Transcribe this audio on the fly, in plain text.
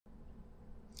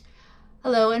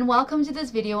Hello and welcome to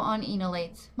this video on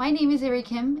enolates. My name is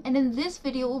Ochem, and in this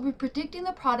video we'll be predicting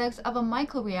the products of a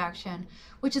Michael reaction,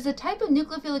 which is a type of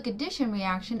nucleophilic addition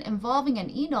reaction involving an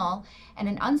enol and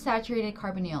an unsaturated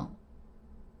carbonyl.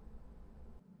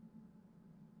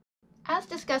 As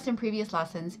discussed in previous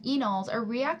lessons, enols are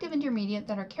reactive intermediates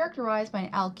that are characterized by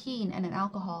an alkene and an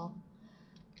alcohol.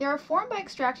 They are formed by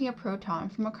extracting a proton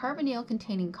from a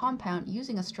carbonyl-containing compound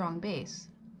using a strong base,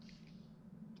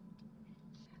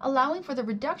 allowing for the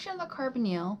reduction of the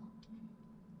carbonyl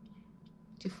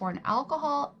to form an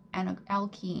alcohol and an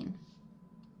alkene.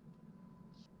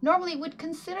 Normally, we'd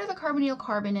consider the carbonyl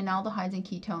carbon in aldehydes and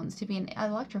ketones to be an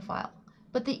electrophile,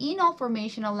 but the enol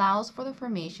formation allows for the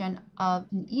formation of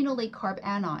an enolate carb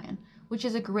anion, which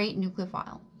is a great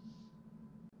nucleophile.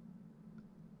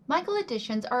 Michael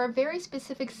additions are a very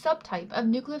specific subtype of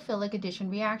nucleophilic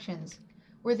addition reactions,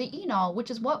 where the enol,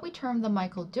 which is what we term the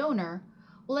Michael donor,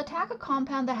 will attack a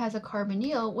compound that has a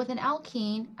carbonyl with an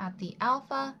alkene at the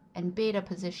alpha and beta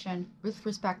position with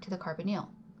respect to the carbonyl.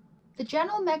 The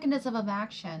general mechanism of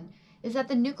action is that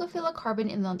the nucleophilic carbon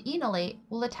in the enolate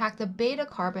will attack the beta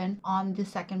carbon on the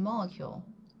second molecule.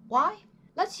 Why?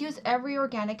 Let's use every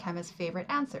organic chemist's favorite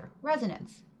answer,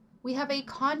 resonance. We have a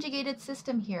conjugated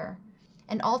system here,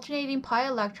 and alternating pi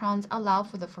electrons allow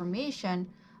for the formation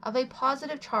of a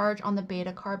positive charge on the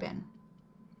beta carbon,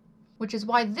 which is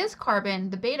why this carbon,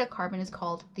 the beta carbon, is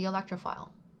called the electrophile.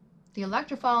 The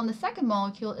electrophile in the second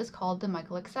molecule is called the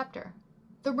Michael acceptor.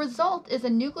 The result is a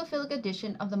nucleophilic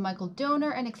addition of the Michael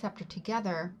donor and acceptor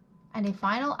together, and a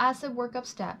final acid workup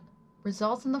step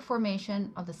results in the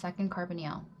formation of the second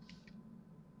carbonyl.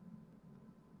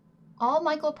 All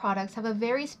Michael products have a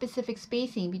very specific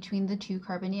spacing between the two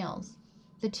carbonyls.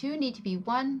 The two need to be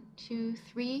 1, 2,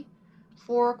 3,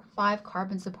 4, 5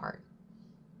 carbons apart.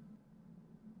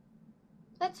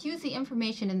 Let's use the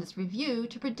information in this review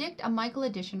to predict a Michael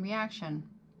addition reaction.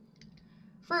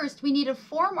 First, we need to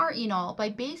form our enol by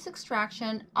base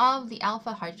extraction of the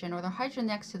alpha hydrogen, or the hydrogen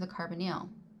next to the carbonyl.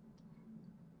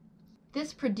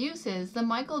 This produces the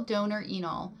Michael donor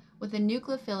enol with a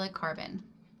nucleophilic carbon.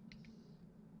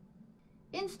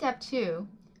 In step 2,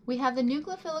 we have the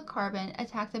nucleophilic carbon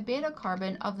attack the beta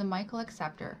carbon of the Michael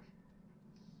acceptor,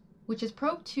 which is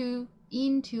prop2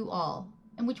 ene2-ol,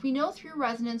 and which we know through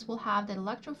resonance will have the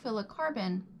electrophilic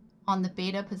carbon on the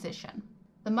beta position.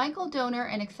 The Michael donor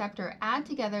and acceptor add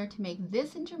together to make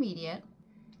this intermediate,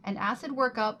 and acid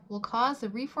workup will cause the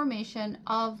reformation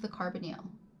of the carbonyl.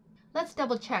 Let's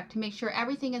double check to make sure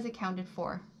everything is accounted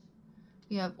for.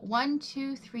 We have 1,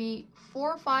 2, 3,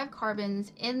 4, 5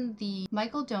 carbons in the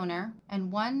Michael donor,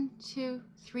 and 1, 2,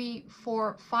 3,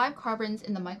 4, 5 carbons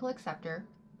in the Michael acceptor.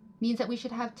 Means that we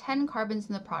should have 10 carbons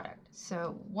in the product.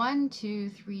 So 1, 2,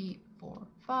 3, 4,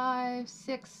 5,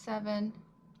 6, 7,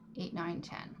 8, 9,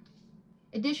 10.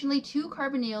 Additionally, 2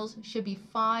 carbonyls should be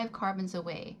 5 carbons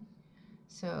away.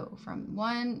 So from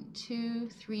 1, 2,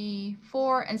 3,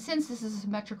 4, and since this is a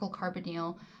symmetrical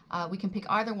carbonyl, we can pick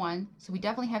either one, so we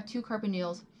definitely have 2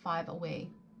 carbonyls 5 away.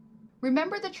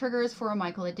 Remember the triggers for a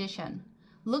Michael addition.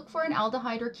 Look for an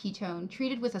aldehyde or ketone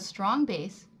treated with a strong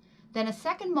base, then a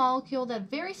second molecule that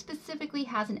very specifically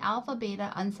has an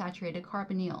alpha-beta unsaturated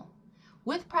carbonyl.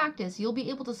 With practice, you'll be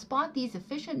able to spot these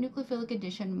efficient nucleophilic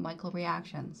addition Michael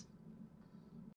reactions.